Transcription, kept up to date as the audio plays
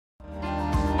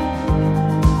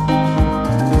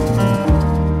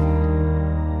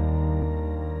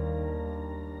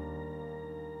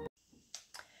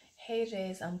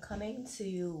Jays, I'm coming to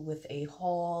you with a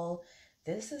haul.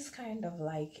 This is kind of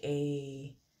like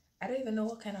a, I don't even know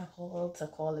what kind of haul to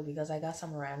call it because I got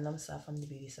some random stuff from the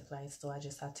beauty supply store. I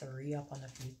just had to re-up on a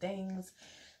few things.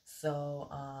 So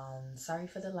sorry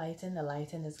for the lighting. The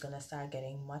lighting is gonna start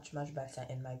getting much better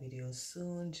in my videos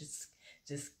soon. Just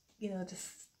just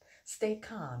stay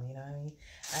calm, you know what I mean?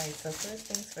 Alright, so first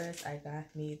things first, I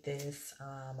got me this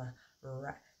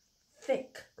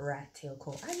thick rat tail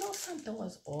comb. I know something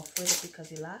was off with it because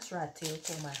the last rat tail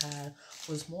comb I had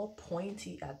was more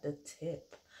pointy at the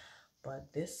tip,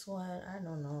 but this one, I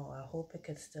don't know. I hope it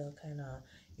could still kind of,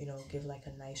 give like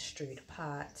a nice straight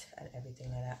part and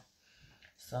everything like that.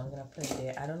 So I'm gonna put it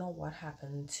there. I don't know what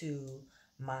happened to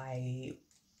my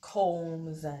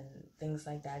combs and things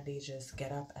like that. They just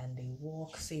get up and they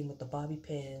walk. Same with the bobby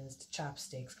pins, the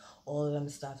chopsticks, all of them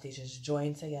stuff. They just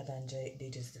join together and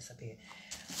they just disappear.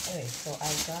 Anyway, so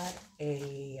I got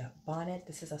a bonnet.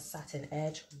 This is a satin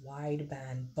edge wide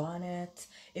band bonnet.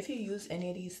 If you use any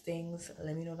of these things,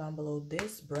 let me know down below.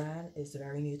 This brand is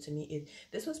very new to me.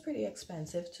 This was pretty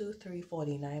expensive too,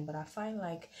 $3.49, but I find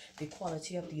like the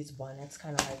quality of these bonnets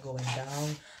kind of like going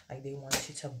down. Like they want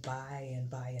you to buy and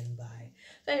buy and buy.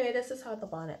 So anyway, this is how the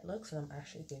bonnet looks, and I'm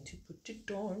actually going to put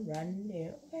it on right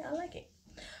now. Okay, I like it.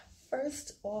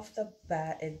 First off the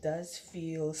bat, it does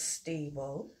feel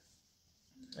stable.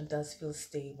 It does feel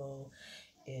stable.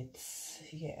 It's,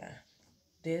 yeah,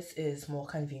 this is more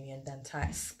convenient than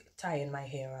tying my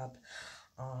hair up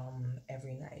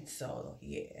every night. So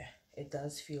yeah, it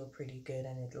does feel pretty good,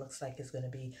 and it looks like it's gonna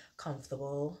be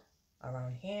comfortable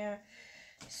around here.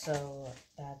 So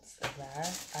that's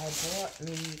that. I bought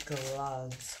me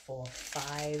gloves for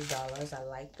 $5. I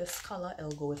like this color.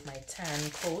 It'll go with my tan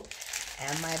coat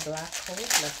and my black coat.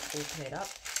 Let's open it up.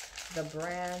 The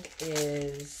brand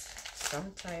is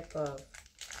some type of,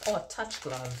 oh, touch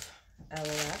glove.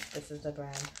 LOF, this is the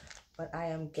brand. But I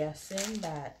am guessing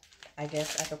that, I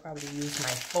guess I could probably use my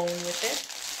phone with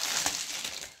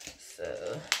it.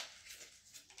 So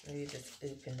let me just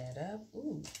open that up.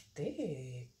 Ooh,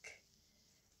 thick.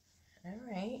 All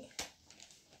right.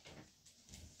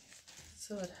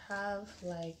 So it have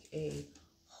like a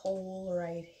hole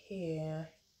right here.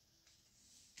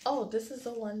 Oh, this is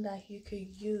the one that you could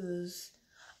use.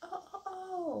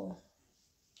 Oh.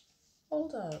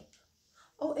 Hold up.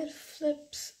 Oh, it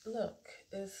flips. Look,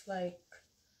 it's like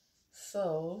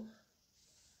so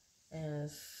and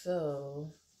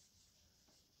so,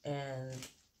 and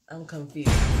I'm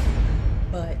confused.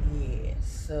 But yeah,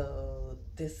 so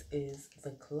this is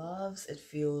the gloves. It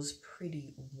feels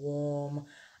pretty warm.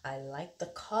 I like the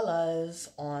colors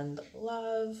on the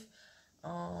glove.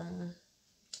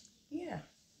 Yeah.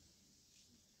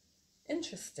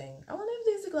 Interesting. I wonder if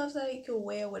these are gloves that you can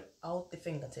wear without the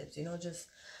fingertips, just,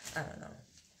 I don't know.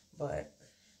 But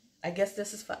I guess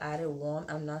this is for added warmth.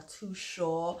 I'm not too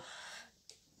sure.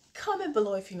 Comment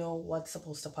below if you know what's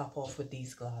supposed to pop off with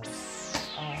these gloves.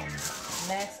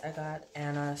 Next, I got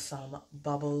Anna some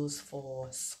bubbles for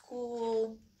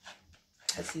school.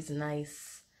 This is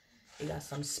nice. You got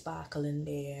some sparkle in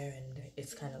there, and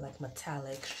it's kind of like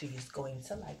metallic. She's going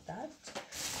to like that.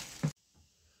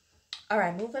 All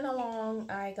right, moving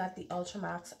along, I got the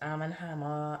Ultramax Arm &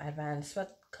 Hammer Advanced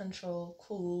Sweat Control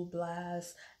Cool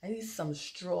Blast. I need some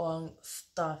strong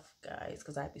stuff, guys,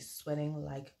 because I be sweating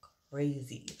like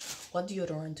crazy. What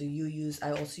deodorant do you use?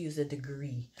 I also use a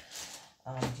Degree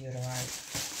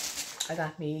deodorant. I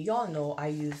got me, y'all know I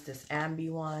use this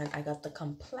Ambi one. I got the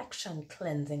complexion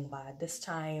cleansing bar this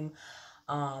time.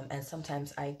 And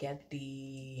sometimes I get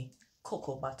the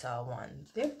cocoa butter one.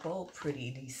 They're both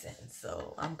pretty decent,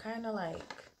 so I'm kind of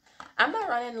like, I'm not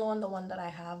running low on the one that I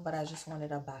have, but I just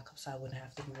wanted a backup so I wouldn't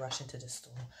have to be rushing to the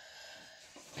store.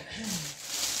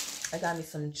 I got me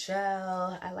some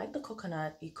gel. I like the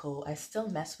coconut eco. I still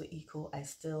mess with eco. I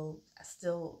still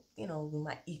do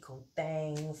my eco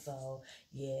thing. So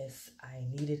yes, I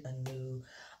needed a new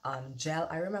gel.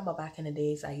 I remember back in the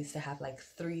days I used to have like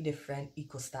 3 different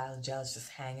eco style gels just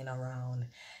hanging around,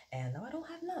 and now I don't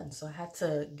have none, so I had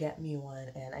to get me one.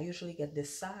 And I usually get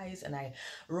this size, and I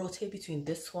rotate between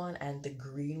this one and the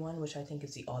green one, which I think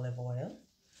is the olive oil.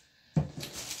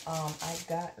 I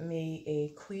got me a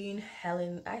Queen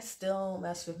Helen. I still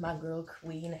mess with my girl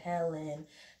Queen Helen.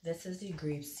 This is the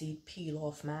grapeseed peel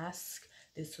off mask.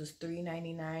 This was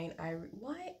 $3.99.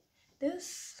 What?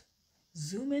 This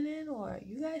zooming in, or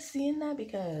you guys seeing that?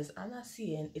 Because I'm not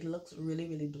seeing. It looks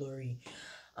really blurry.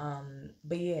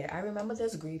 But yeah, I remember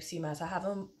this grapeseed mask. I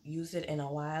haven't used it in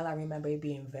a while. I remember it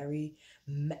being very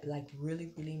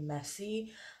really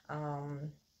messy.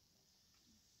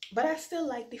 But I still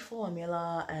like the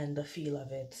formula and the feel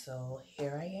of it. So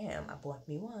here I am. I bought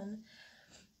me one.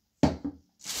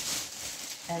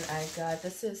 And I got,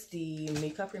 this is the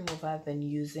makeup remover I've been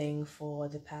using for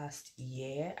the past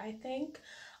year, I think,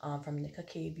 from Nika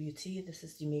K Beauty. This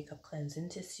is the makeup cleansing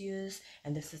tissues,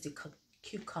 and this is the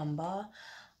cucumber.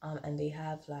 And they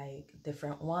have like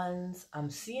different ones.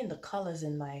 I'm seeing the colors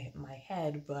in my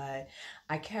head, but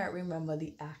I can't remember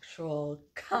the actual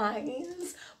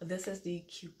kinds. But this is the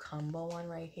cucumber one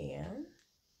right here.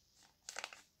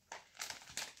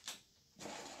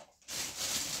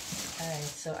 Alright,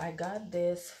 so I got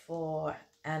this for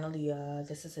Analia.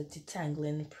 This is a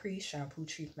detangling pre-shampoo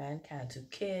treatment, can to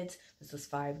kids. This is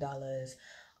 $5.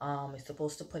 It's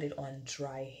supposed to put it on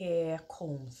dry hair,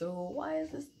 comb through. Why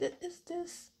is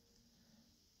this?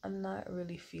 I'm not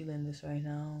really feeling this right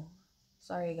now.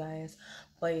 Sorry guys.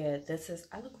 But yeah, this is,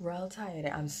 I look real tired.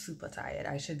 I'm super tired.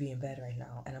 I should be in bed right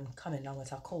now. And I'm coming down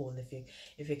with a cold if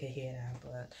you can hear that.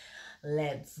 But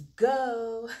let's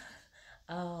go.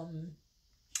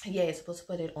 Yeah, you're supposed to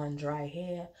put it on dry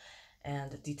hair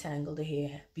and detangle the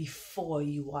hair before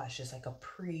you wash. It's like a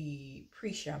pre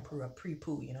shampoo or pre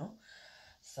poo, you know.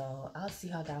 So I'll see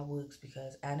how that works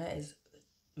because Anna is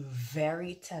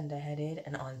very tender-headed,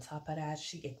 and on top of that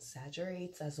she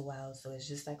exaggerates as well. So it's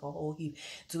just like a whole heap.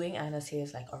 Doing Anna's hair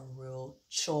is like a real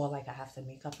chore. Like I have to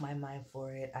make up my mind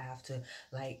for it. I have to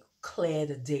like clear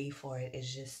the day for it.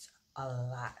 It's just a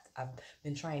lot. I've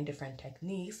been trying different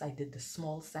techniques. I did the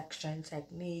small section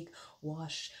technique,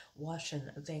 wash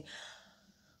and thing.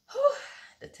 Whew,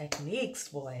 the techniques,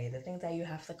 boy, the things that you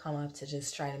have to come up to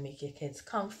just try to make your kids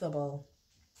comfortable.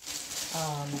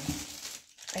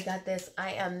 I got this.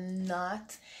 I am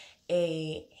not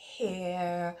a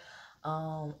hair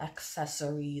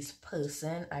accessories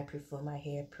person. I prefer my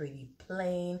hair pretty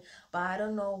plain, but I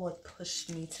don't know what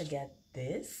pushed me to get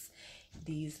these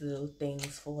little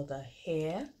things for the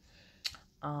hair.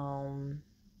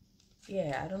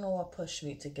 Yeah, I don't know what pushed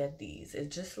me to get these.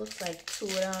 It just looks like two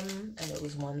of them and it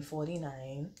was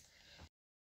 $149.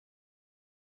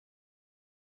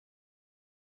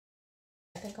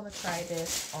 I think I'm gonna try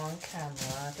this on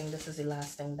camera. I think this is the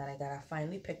last thing that I got. I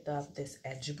finally picked up this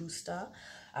edge booster.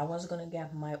 I was gonna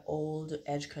get my old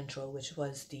edge control, which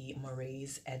was the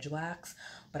Moray's edge wax,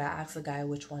 but I asked the guy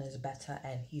which one is better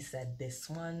and he said this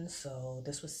one. So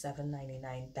this was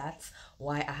 $7.99. That's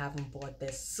why I haven't bought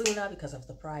this sooner, because of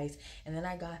the price. And then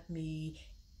I got me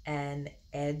an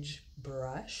edge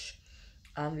brush.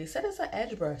 They said it's an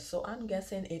edge brush, so I'm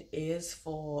guessing it is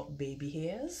for baby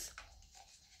hairs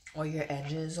or your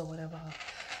edges or whatever.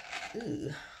 Ooh.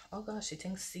 Oh gosh, it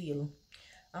thinks seal.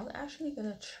 I'm actually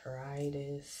gonna try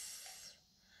this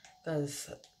because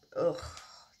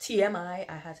TMI,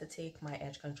 I had to take my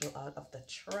edge control out of the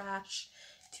trash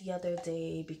the other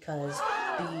day because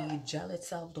the gel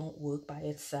itself don't work by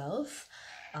itself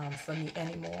for me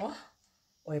anymore,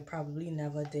 or it probably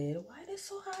never did. Why is it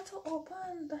so hard to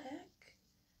open? The heck?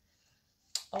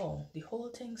 Oh, the whole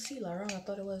thing seal around. I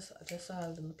thought it was just a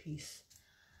little piece.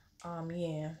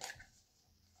 Yeah,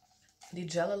 the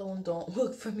gel alone don't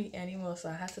work for me anymore, so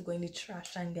I had to go in the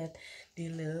trash and get the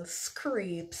little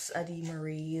scrapes of the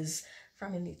Marie's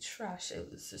from in the trash. It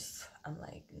was just, I'm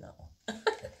like, no.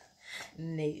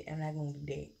 Nate, I'm not gonna do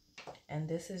that. And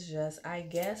this is just, I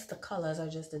guess the colors are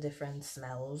just the different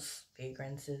smells,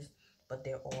 fragrances, but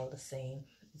they're all the same.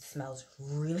 It smells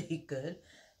really good.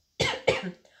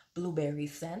 Blueberry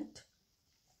scent.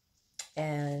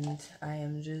 And I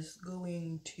am just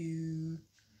going to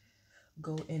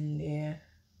go in there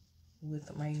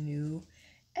with my new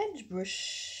edge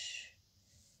brush.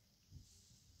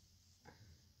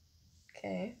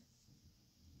 Okay.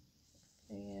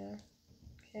 Yeah.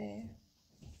 Okay.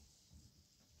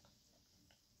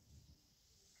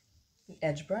 The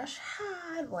edge brush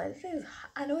hard. Boy, this is,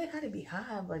 I know it had to be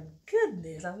hard, but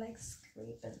goodness, I'm like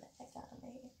scraping the heck out of my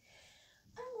hair.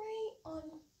 Alright,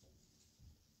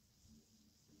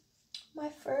 my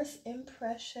first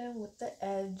impression with the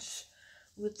edge,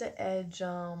 what's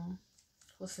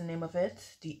the name of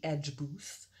it? The Edge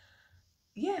Boost.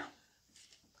 Yeah.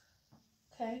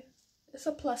 Okay. It's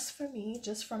a plus for me,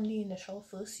 just from the initial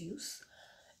first use.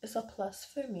 It's a plus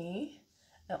for me.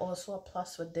 And also a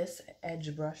plus with this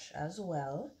edge brush as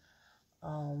well.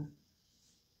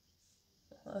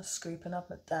 Scraping up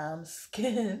my damn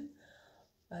skin.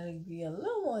 I'd be a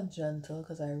little more gentle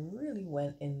because I really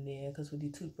went in there, because with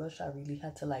the toothbrush I really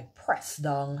had to like press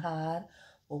down hard,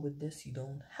 but with this you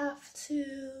don't have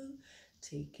to.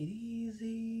 Take it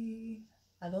easy.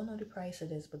 I don't know the price of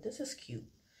this, but this is cute.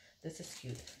 This is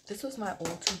cute. This was my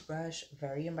old toothbrush.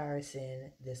 Very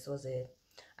embarrassing. This was it.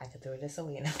 I could throw this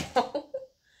away now.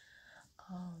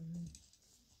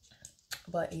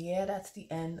 But yeah, that's the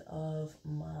end of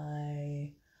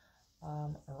my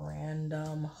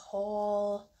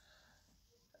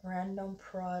random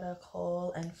product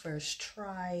haul and first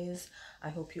tries. I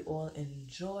hope you all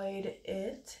enjoyed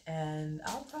it, and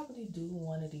I'll probably do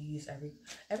one of these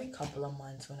every couple of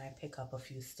months when I pick up a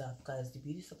few stuff, because the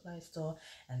beauty supply store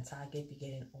and Target be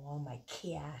getting all my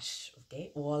cash.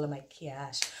 Okay, all of my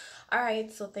cash. All right,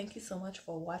 so thank you so much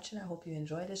for watching. I hope you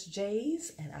enjoyed this,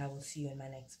 Jays, and I will see you in my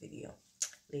next video.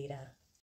 Later.